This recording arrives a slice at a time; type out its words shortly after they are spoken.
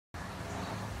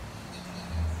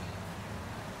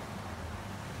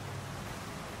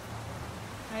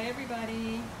Hi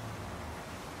everybody.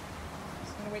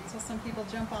 Just gonna wait till some people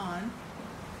jump on.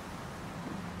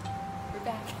 We're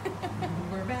back.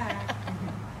 We're back.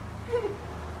 You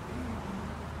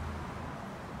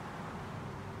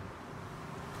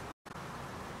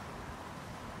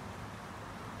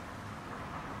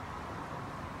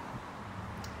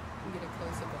get a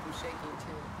close-up of them shaking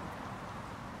too.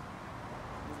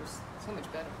 These are so much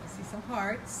better. I see some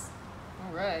hearts.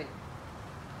 All right.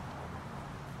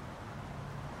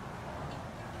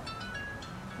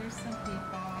 Here's some people.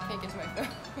 I can't get to my phone.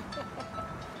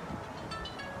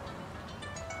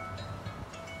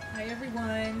 Hi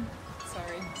everyone.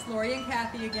 Sorry. It's Lori and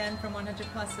Kathy again from 100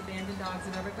 Plus Abandoned Dogs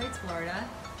of Everglades, Florida.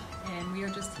 And we are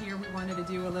just here. We wanted to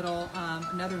do a little,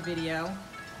 another video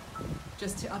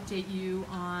just to update you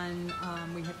on,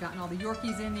 we had gotten all the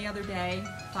Yorkies in the other day,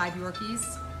 5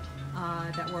 Yorkies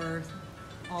that were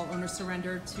all owner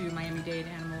surrendered to Miami-Dade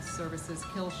Animal Services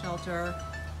Kill Shelter.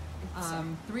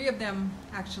 3 of them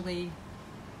actually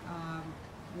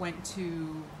went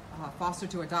to foster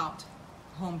to adopt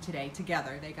home today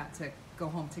together. They got to go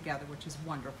home together, which is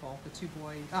wonderful. The 2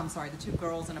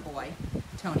 girls and a boy,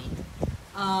 Tony.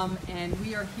 And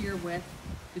we are here with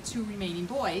the 2 remaining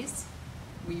boys.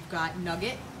 We've got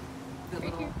Nugget, the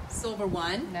little silver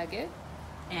one. Nugget.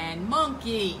 And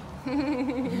Monkey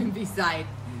beside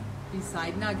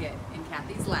Nugget in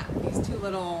Kathy's lap. These 2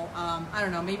 little, I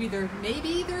don't know, maybe they're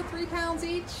 3 pounds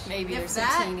each. Maybe they're so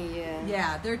teeny, yeah.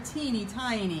 Yeah, they're teeny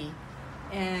tiny.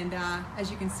 And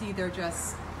as you can see, they're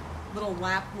just little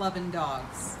lap-loving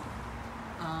dogs.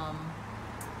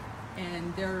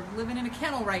 And they're living in a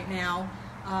kennel right now.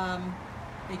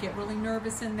 They get really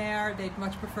nervous in there. They'd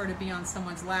much prefer to be on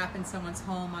someone's lap, in someone's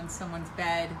home, on someone's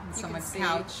bed, in someone's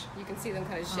couch. You can see them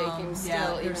kind of shaking still.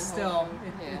 Yeah, they're even still,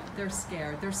 yeah. They're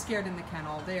scared. They're scared in the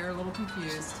kennel. They're a little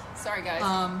confused. Sorry, guys.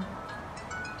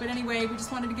 But anyway, we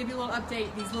just wanted to give you a little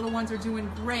update. These little ones are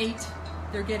doing great.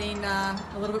 They're getting a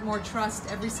little bit more trust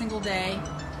every single day.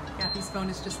 Kathy's phone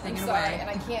is just thinking away. And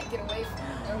I can't get away from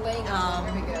they're laying on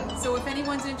there. There we go. So if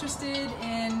anyone's interested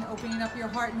in opening up your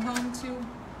heart and home to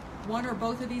one or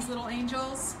both of these little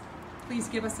angels, please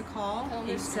give us a call,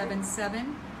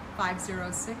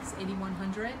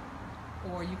 877-506-8100,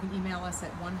 or you can email us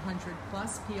at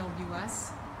 100plus,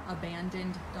 PLUS,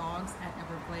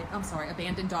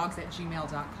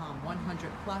 abandoneddogs@gmail.com,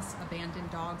 100plus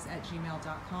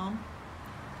abandoneddogs@gmail.com.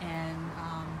 And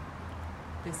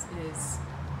this is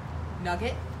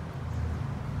Nugget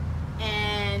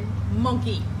and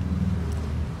Monkey.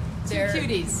 2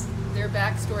 cuties. Their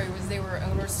backstory was they were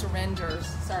owner surrenders.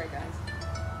 Sorry, guys.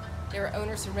 They were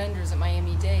owner surrenders at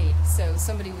Miami-Dade. So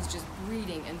somebody was just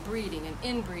breeding and breeding and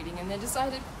inbreeding, and then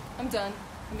decided, I'm done.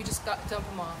 Let me just dump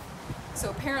them off. So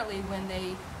apparently, when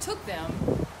they took them,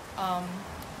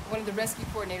 one of the rescue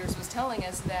coordinators was telling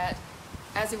us that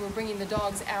as they were bringing the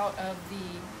dogs out of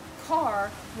the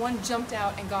car, one jumped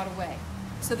out and got away.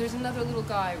 So there's another little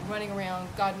guy running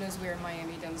around, God knows where in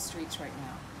Miami, down the streets right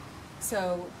now.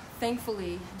 So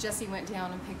thankfully, Jesse went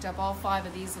down and picked up all 5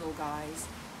 of these little guys,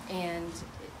 and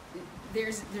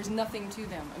there's nothing to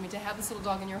them. I mean, to have this little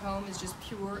dog in your home is just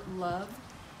pure love.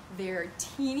 They're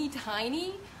teeny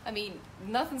tiny. I mean,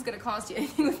 nothing's going to cost you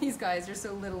anything with these guys. They're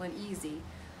so little and easy.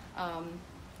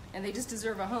 And they just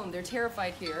deserve a home. They're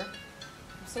terrified here.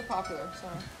 They're so popular,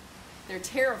 sorry. They're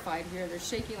terrified here. They're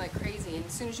shaking like crazy. And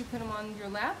as soon as you put them on your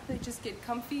lap, they just get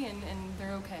comfy and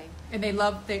they're okay. And they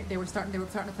were starting to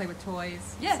play with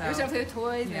toys. Yeah, so, they were starting to play with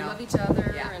toys. They love each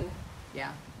other. Yeah. And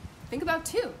yeah. Think about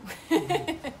 2.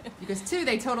 Because 2,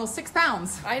 they total 6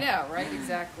 pounds. I know, right?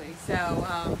 Exactly.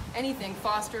 So anything,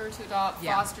 foster to adopt,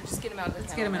 foster, just get them out of the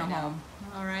let's kennel get them in right a home.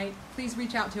 All right. Please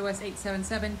reach out to us,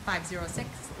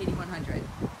 877-506-8100.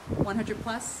 100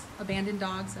 Plus Abandoned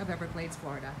Dogs of Everglades,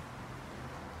 Florida.